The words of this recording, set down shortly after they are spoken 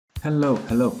Hello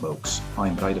folks,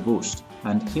 I'm Raide Boost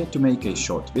and here to make a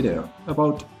short video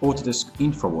about Autodesk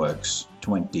InfraWorks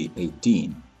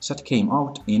 2018 that came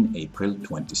out in April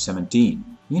 2017.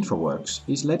 InfraWorks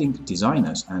is letting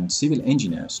designers and civil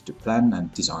engineers to plan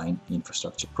and design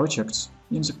infrastructure projects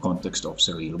in the context of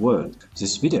the real world.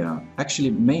 This video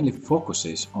actually mainly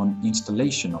focuses on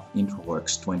installation of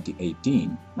InfraWorks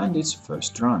 2018 and its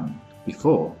first run.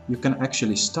 Before you can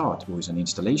actually start with an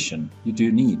installation, you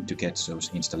do need to get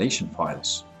those installation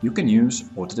files. You can use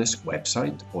Autodesk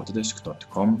website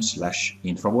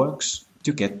autodesk.com/infraworks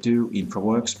to get to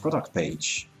InfraWorks product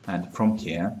page, and from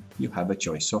here you have a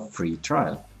choice of free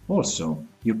trial. Also,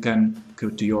 you can go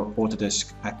to your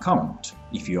Autodesk account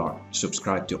if you are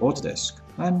subscribed to Autodesk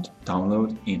and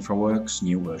download InfraWorks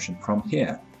new version from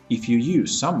here. If you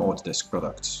use some Autodesk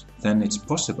products, then it's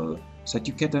possible that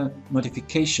you get a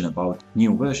notification about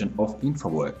new version of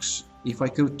InfraWorks. If I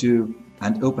go to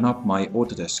and open up my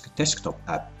Autodesk desktop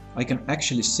app, I can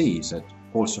actually see that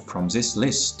also from this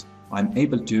list I'm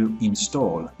able to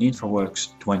install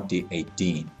InfraWorks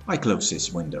 2018. I close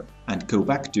this window and go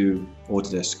back to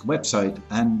Autodesk website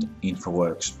and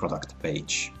InfraWorks product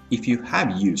page. If you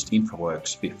have used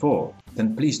InfraWorks before,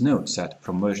 then please note that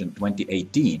from version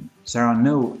 2018 there are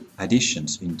no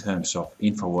additions in terms of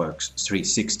InfraWorks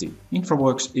 360.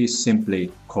 InfraWorks is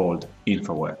simply called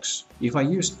InfraWorks. If I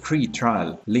use free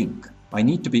trial link, I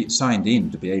need to be signed in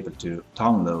to be able to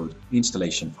download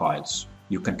installation files.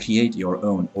 You can create your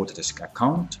own Autodesk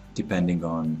account depending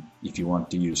on if you want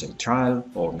to use a trial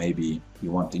or maybe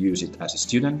you want to use it as a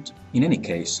student. In any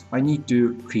case, I need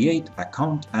to create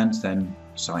account and then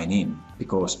sign in.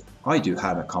 Because I do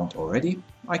have an account already,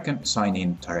 I can sign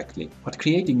in directly. But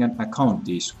creating an account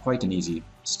is quite an easy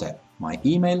step. My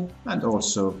email and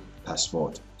also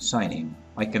password. Sign in.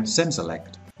 I can then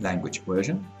select language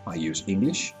version. I use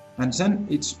English. And then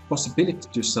it's possibility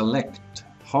to select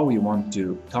how you want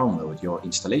to download your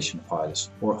installation files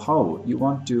or how you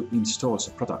want to install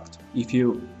the product. If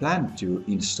you plan to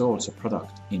install the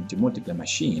product into multiple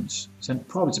machines, then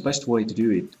probably the best way to do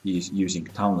it is using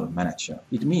Download Manager.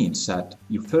 It means that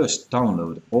you first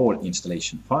download all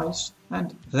installation files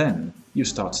and then you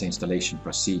start the installation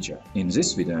procedure. In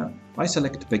this video, I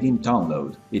select Begin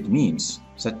Download. It means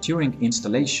that during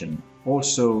installation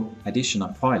also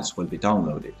additional files will be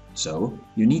downloaded. So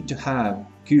you need to have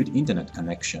good internet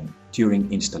connection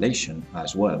during installation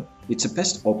as well. It's the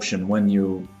best option when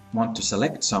you want to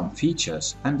select some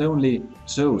features and only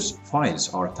those files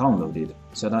are downloaded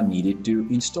that are needed to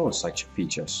install such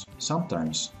features.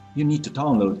 Sometimes you need to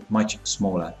download much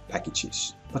smaller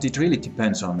packages, but it really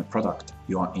depends on the product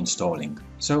you are installing.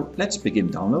 So let's begin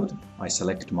download. I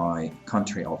select my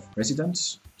country of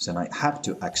residence. Then I have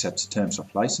to accept terms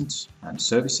of license and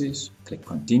services, click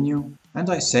continue, and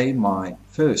I save my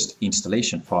first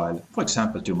installation file, for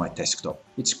example, to my desktop.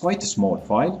 It's quite a small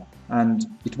file and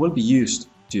it will be used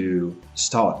to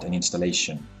start an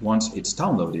installation. Once it's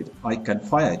downloaded, I can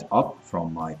fire it up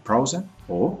from my browser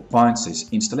or find this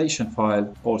installation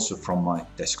file also from my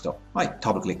desktop. I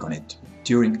double click on it.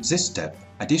 During this step,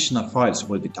 additional files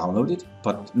will be downloaded,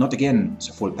 but not again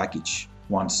the full package.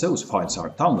 Once those files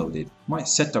are downloaded, my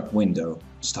setup window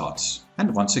starts.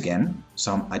 And once again,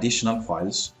 some additional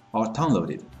files are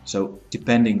downloaded. So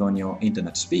depending on your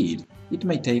internet speed, it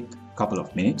may take a couple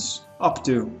of minutes, up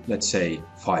to, let's say,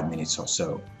 5 minutes or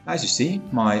so. As you see,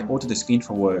 my Autodesk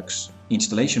InfraWorks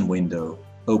installation window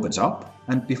opens up.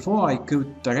 And before I go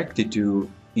directly to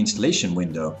installation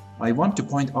window, I want to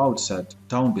point out that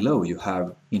down below you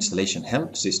have installation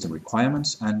help, system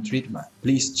requirements and treatment.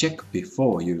 Please check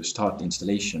before you start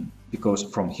installation, because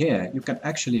from here you can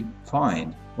actually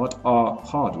find what are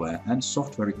hardware and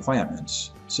software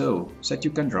requirements so that you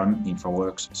can run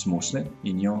InfraWorks smoothly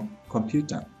in your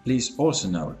computer. Please also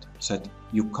note that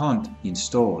you can't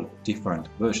install different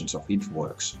versions of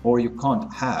InfraWorks or you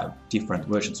can't have different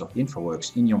versions of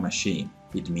InfraWorks in your machine.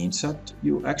 It means that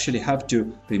you actually have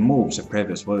to remove the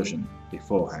previous version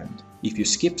beforehand. If you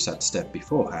skip that step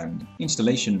beforehand,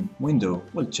 installation window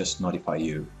will just notify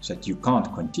you that you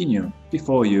can't continue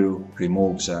before you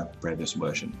remove the previous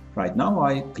version. Right now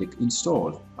I click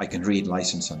install. I can read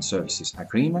license and services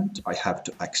agreement. I have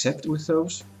to accept with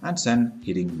those and then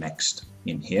hitting next.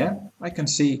 In here I can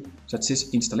see that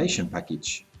this installation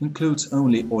package includes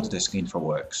only Autodesk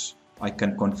InfraWorks. I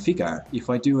can configure if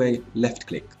I do a left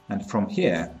click, and from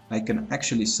here I can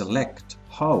actually select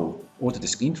how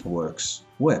Autodesk InfraWorks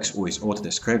works with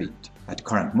Autodesk Revit. At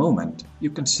current moment, you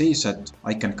can see that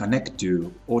I can connect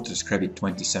to Autodesk Revit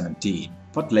 2017,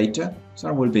 but later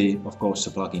there will be, of course,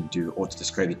 a plugin to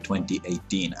Autodesk Revit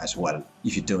 2018 as well.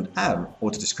 If you don't have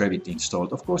Autodesk Revit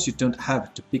installed, of course you don't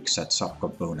have to pick that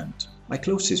subcomponent. I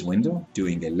close this window,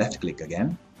 doing a left click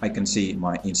again. I can see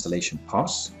my installation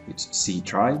path. It's C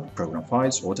drive, program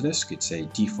files, Autodesk. It's a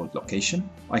default location.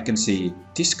 I can see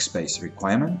disk space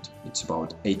requirement. It's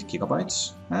about 8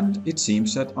 GB. And it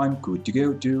seems that I'm good to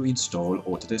go to install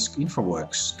Autodesk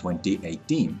InfraWorks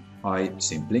 2018. I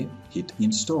simply hit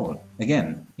install.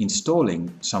 Again,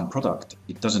 installing some product,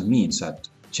 it doesn't mean that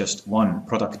just one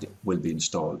product will be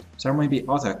installed. There may be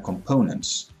other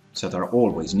components that are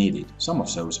always needed. Some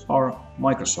of those are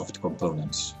Microsoft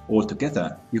components.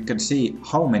 Altogether, you can see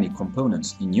how many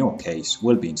components in your case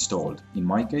will be installed. In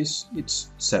my case, it's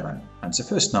 7. And the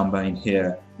first number in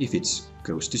here, if it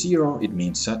goes to 0, it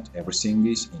means that everything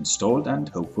is installed and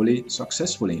hopefully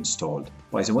successfully installed.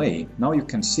 By the way, now you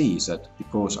can see that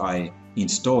because I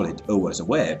install it over the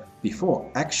web, before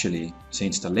actually the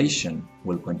installation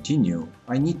will continue,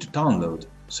 I need to download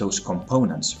those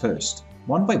components first.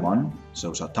 One by one,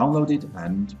 those are downloaded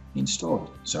and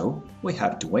installed. So we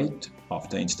have to wait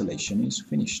after installation is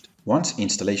finished. Once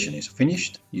installation is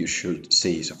finished, you should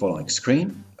see the following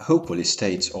screen. Hopefully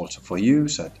states also for you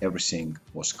that everything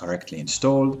was correctly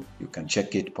installed. You can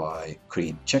check it by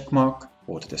green checkmark.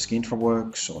 Autodesk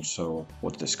InfraWorks, also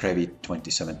Autodesk Revit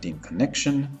 2017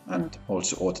 connection, and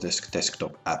also Autodesk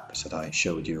desktop app that I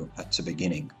showed you at the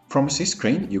beginning. From this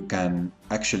screen, you can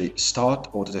actually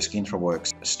start Autodesk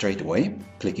InfraWorks straight away,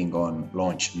 clicking on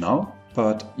Launch Now.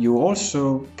 But you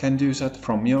also can do that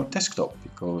from your desktop,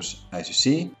 because as you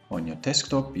see on your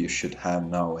desktop, you should have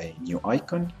now a new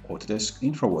icon, Autodesk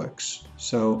InfraWorks.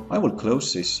 So I will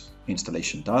close this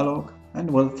installation dialog and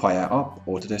will fire up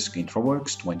Autodesk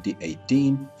InfraWorks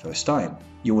 2018 first time.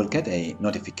 You will get a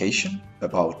notification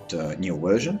about a new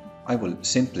version. I will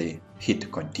simply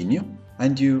hit continue,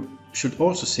 and you should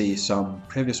also see some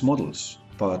previous models.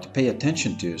 But pay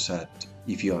attention to that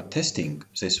if you are testing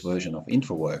this version of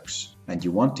InfraWorks and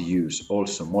you want to use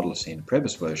also models in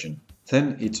previous version,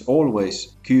 then it's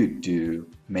always good to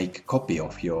make a copy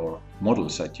of your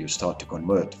models that you start to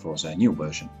convert for the new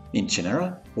version. In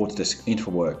general, Autodesk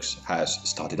InfraWorks has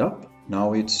started up.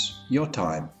 Now it's your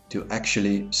time to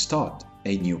actually start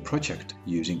a new project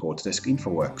using Autodesk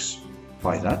InfraWorks.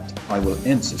 By that, I will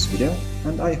end this video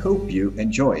and I hope you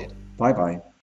enjoy it. Bye bye.